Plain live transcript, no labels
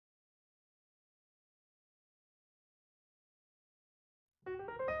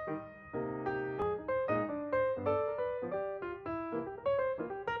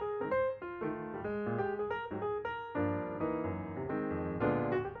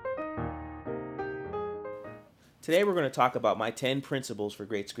Today we're going to talk about my 10 principles for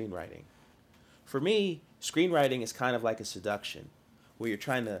great screenwriting. For me, screenwriting is kind of like a seduction, where you're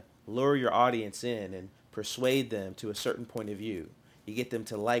trying to lure your audience in and persuade them to a certain point of view. You get them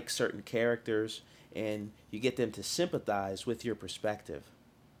to like certain characters, and you get them to sympathize with your perspective.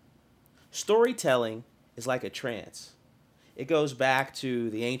 Storytelling is like a trance. It goes back to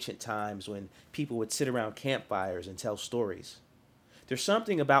the ancient times when people would sit around campfires and tell stories. There's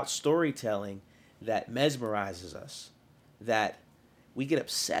something about storytelling that mesmerizes us, that we get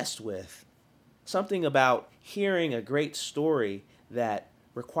obsessed with. Something about hearing a great story that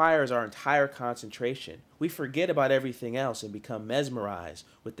requires our entire concentration. We forget about everything else and become mesmerized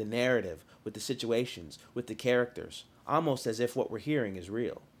with the narrative, with the situations, with the characters, almost as if what we're hearing is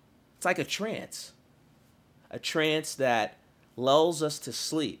real. It's like a trance that lulls us to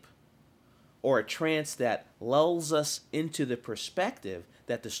sleep, or a trance that lulls us into the perspective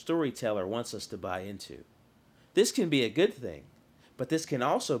that the storyteller wants us to buy into. This can be a good thing, but this can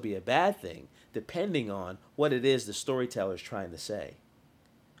also be a bad thing, depending on what it is the storyteller is trying to say.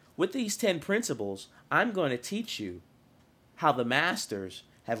 With these 10 principles, I'm going to teach you how the masters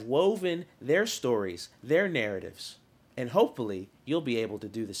have woven their stories, their narratives, and hopefully you'll be able to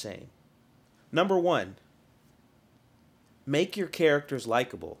do the same. Number 1, make your characters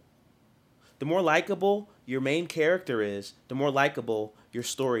likable. The more likable your main character is, the more likable your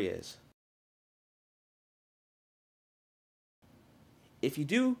story is. If you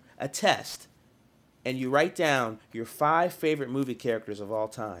do a test and you write down your 5 favorite movie characters of all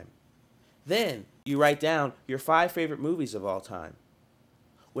time, then you write down your 5 favorite movies of all time,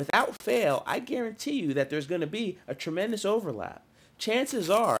 without fail, I guarantee you that there's going to be a tremendous overlap. Chances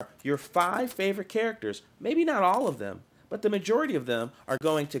are your 5 favorite characters, maybe not all of them, but the majority of them are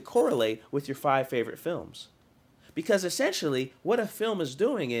going to correlate with your 5 favorite films. Because essentially, what a film is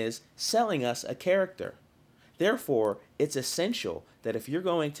doing is selling us a character. Therefore, it's essential that if you're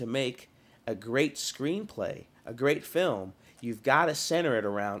going to make a great screenplay, a great film, you've got to center it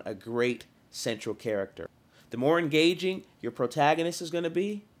around a great central character. The more engaging your protagonist is going to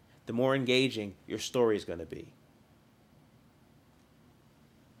be, the more engaging your story is going to be.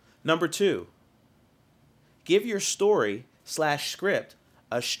 Number 2, give your story/script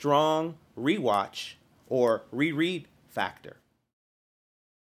a strong rewatch or reread factor.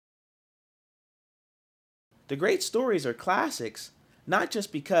 The great stories are classics, not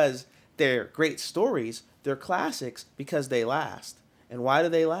just because they're great stories, they're classics because they last. And why do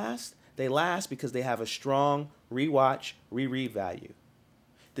they last? They last because they have a strong rewatch, reread value.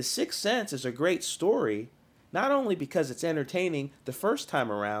 The Sixth Sense is a great story, not only because it's entertaining the first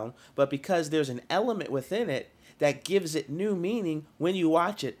time around, but because there's an element within it that gives it new meaning when you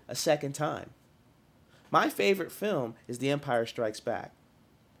watch it a second time. My favorite film is The Empire Strikes Back.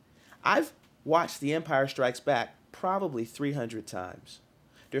 I've watched The Empire Strikes Back probably 300 times.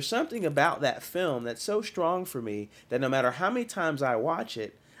 There's something about that film that's so strong for me that no matter how many times I watch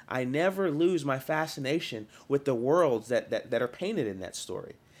it, I never lose my fascination with the worlds that are painted in that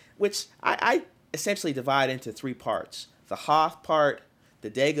story, which I essentially divide into 3 parts. The Hoth part,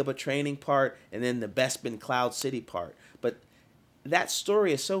 the Dagobah training part, and then the Bespin Cloud City part. But that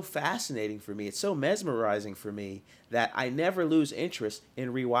story is so fascinating for me, it's so mesmerizing for me, that I never lose interest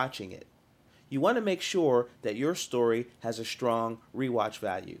in rewatching it. You want to make sure that your story has a strong rewatch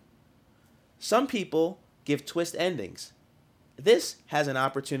value. Some people give twist endings. This has an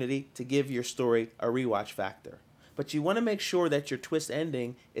opportunity to give your story a rewatch factor. But you want to make sure that your twist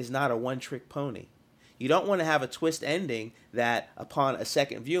ending is not a one-trick pony. You don't want to have a twist ending that upon a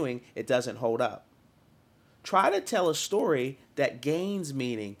second viewing, it doesn't hold up. Try to tell a story that gains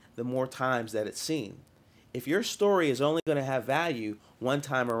meaning the more times that it's seen. If your story is only going to have value one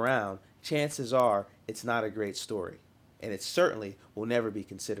time around, chances are it's not a great story. And it certainly will never be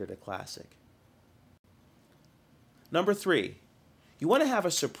considered a classic. Number 3, you want to have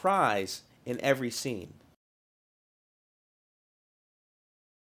a surprise in every scene.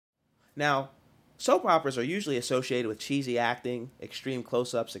 Now, soap operas are usually associated with cheesy acting, extreme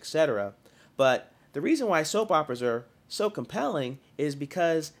close-ups, etc. But the reason why soap operas are so compelling is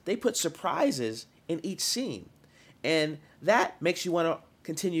because they put surprises in each scene. And that makes you want to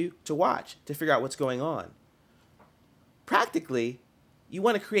continue to watch to figure out what's going on. Practically, you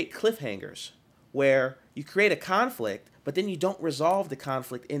want to create cliffhangers where you create a conflict, but then you don't resolve the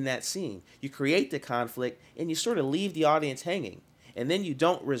conflict in that scene. You create the conflict and you sort of leave the audience hanging. And then you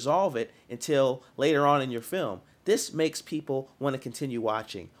don't resolve it until later on in your film. This makes people want to continue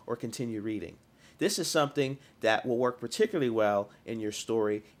watching or continue reading. This is something that will work particularly well in your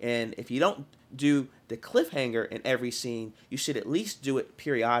story. And if you don't do the cliffhanger in every scene, you should at least do it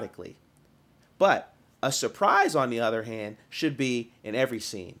periodically. But a surprise, on the other hand, should be in every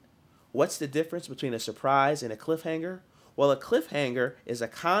scene. What's the difference between a surprise and a cliffhanger? Well, a cliffhanger is a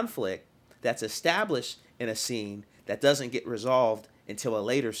conflict that's established in a scene that doesn't get resolved until a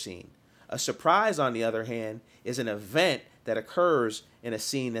later scene. A surprise, on the other hand, is an event that occurs in a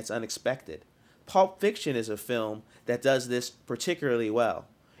scene that's unexpected. Pulp Fiction is a film that does this particularly well.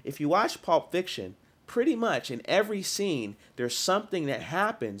 If you watch Pulp Fiction, pretty much in every scene, there's something that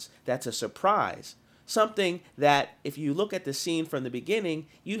happens that's a surprise. Something that, if you look at the scene from the beginning,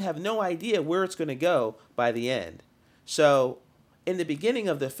 you have no idea where it's going to go by the end. So, in the beginning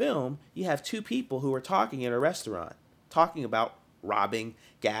of the film, you have two people who are talking in a restaurant, talking about robbing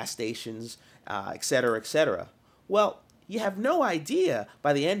gas stations, etc., etc. Well, you have no idea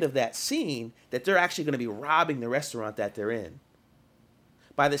by the end of that scene that they're actually going to be robbing the restaurant that they're in.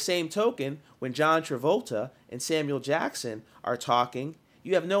 By the same token, when John Travolta and Samuel Jackson are talking,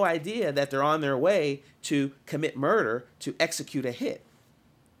 you have no idea that they're on their way to commit murder, to execute a hit.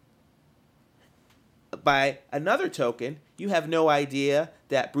 By another token, you have no idea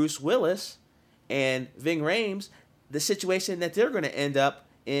that Bruce Willis and Ving Rhames, the situation that they're going to end up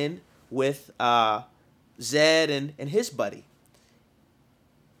in with Zed and his buddy.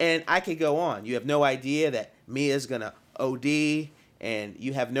 And I could go on. You have no idea that Mia's going to OD, and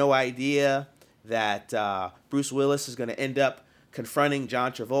you have no idea that Bruce Willis is going to end up confronting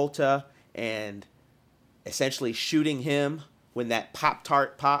John Travolta and essentially shooting him when that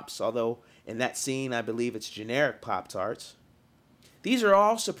Pop-Tart pops, although in that scene I believe it's generic Pop-Tarts. These are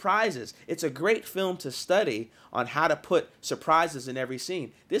all surprises. It's a great film to study on how to put surprises in every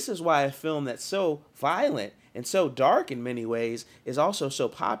scene. This is why a film that's so violent and so dark in many ways is also so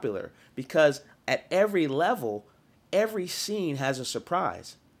popular, because at every level, every scene has a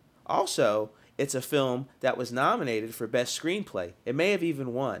surprise. Also, it's a film that was nominated for Best Screenplay. It may have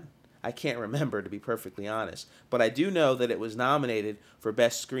even won. I can't remember, to be perfectly honest. But I do know that it was nominated for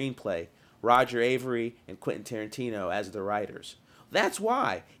Best Screenplay. Roger Avery and Quentin Tarantino as the writers. That's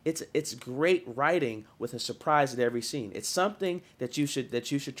why it's great writing with a surprise at every scene. It's something that you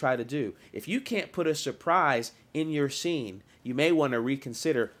should try to do. If you can't put a surprise in your scene, you may want to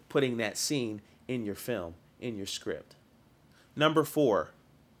reconsider putting that scene in your film, in your script. Number 4,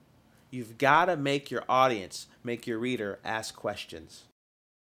 you've got to make your audience, make your reader ask questions.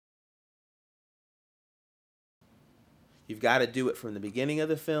 You've got to do it from the beginning of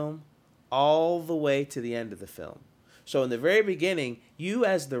the film all the way to the end of the film. So in the very beginning, you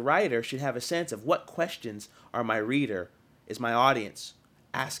as the writer should have a sense of what questions are my reader, is my audience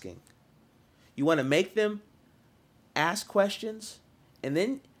asking. You want to make them ask questions, and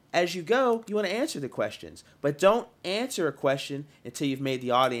then as you go, you want to answer the questions. But don't answer a question until you've made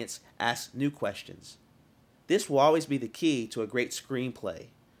the audience ask new questions. This will always be the key to a great screenplay,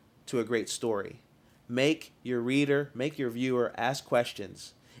 to a great story. Make your reader, make your viewer ask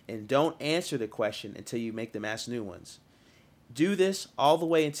questions. And don't answer the question until you make them ask new ones. Do this all the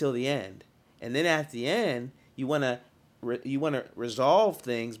way until the end. And then at the end, you want to resolve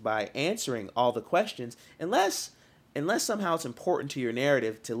things by answering all the questions, unless somehow it's important to your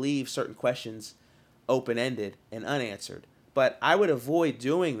narrative to leave certain questions open-ended and unanswered. But I would avoid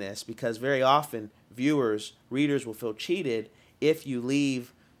doing this because very often readers will feel cheated if you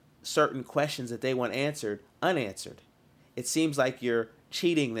leave certain questions that they want answered unanswered. It seems like you're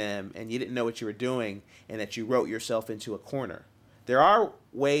cheating them and you didn't know what you were doing and that you wrote yourself into a corner. There are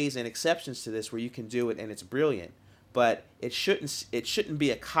ways and exceptions to this where you can do it and it's brilliant, but it shouldn't be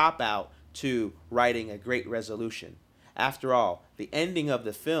a cop-out to writing a great resolution. After all, the ending of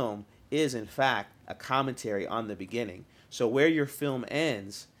the film is in fact a commentary on the beginning. So where your film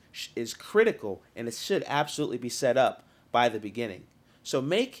ends is critical, and it should absolutely be set up by the beginning. So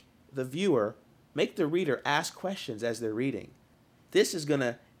make the reader ask questions as they're reading. This is going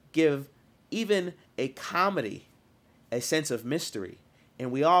to give even a comedy a sense of mystery.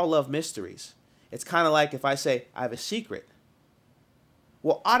 And we all love mysteries. It's kind of like if I say, I have a secret.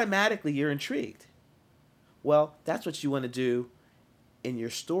 Well, automatically you're intrigued. Well, that's what you want to do in your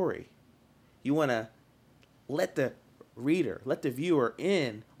story. You want to let the reader, let the viewer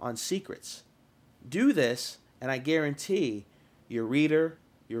in on secrets. Do this, and I guarantee your reader,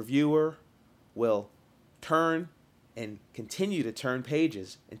 your viewer will turn and continue to turn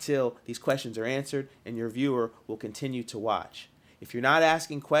pages until these questions are answered, and your viewer will continue to watch. If you're not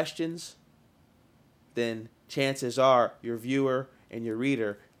asking questions, then chances are your viewer and your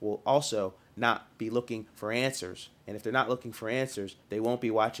reader will also not be looking for answers. And if they're not looking for answers, they won't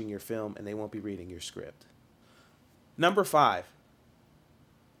be watching your film and they won't be reading your script. Number 5,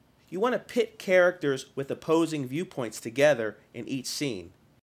 you want to pit characters with opposing viewpoints together in each scene.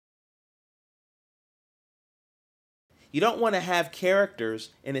 You don't want to have characters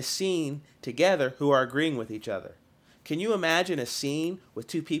in a scene together who are agreeing with each other. Can you imagine a scene with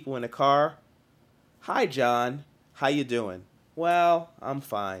 2 people in a car? Hi, John. How you doing? Well, I'm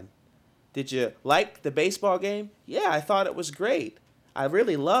fine. Did you like the baseball game? Yeah, I thought it was great. I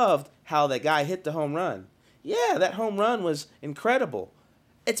really loved how the guy hit the home run. Yeah, that home run was incredible.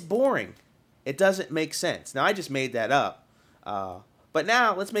 It's boring. It doesn't make sense. Now, I just made that up. But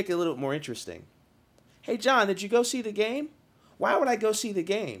now, let's make it a little more interesting. Hey, John, did you go see the game? Why would I go see the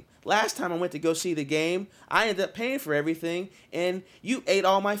game? Last time I went to go see the game, I ended up paying for everything, and you ate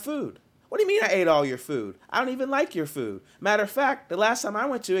all my food. What do you mean I ate all your food? I don't even like your food. Matter of fact, the last time I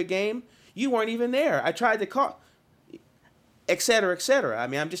went to a game, you weren't even there. I tried to call, etc., etc. I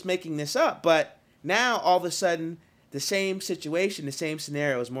mean, I'm just making this up, but now all of a sudden, the same situation, the same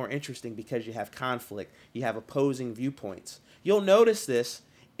scenario is more interesting because you have conflict. You have opposing viewpoints. You'll notice this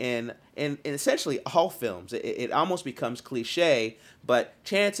in essentially all films. It almost becomes cliche, but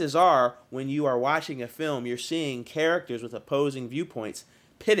chances are when you are watching a film, you're seeing characters with opposing viewpoints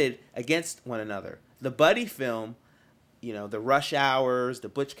pitted against one another. The buddy film, you know, the Rush Hours, the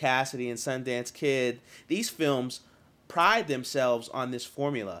Butch Cassidy and Sundance Kid, these films pride themselves on this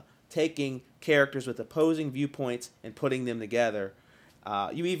formula, taking characters with opposing viewpoints and putting them together.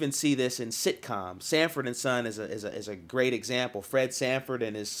 You even see this in sitcoms. Sanford and Son is a great example. Fred Sanford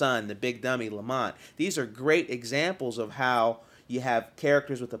and his son, the big dummy Lamont. These are great examples of how you have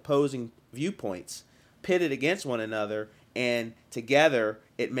characters with opposing viewpoints pitted against one another, and together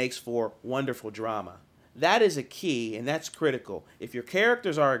it makes for wonderful drama. That is a key, and that's critical. If your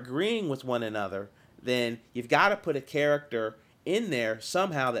characters are agreeing with one another, then you've got to put a character in there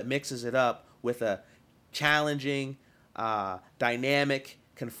somehow that mixes it up with a challenging, dynamic,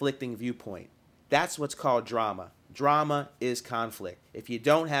 conflicting viewpoint. That's what's called drama. Drama is conflict. If you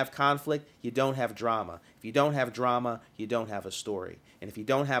don't have conflict, you don't have drama. If you don't have drama, you don't have a story. And if you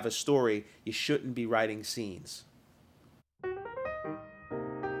don't have a story, you shouldn't be writing scenes.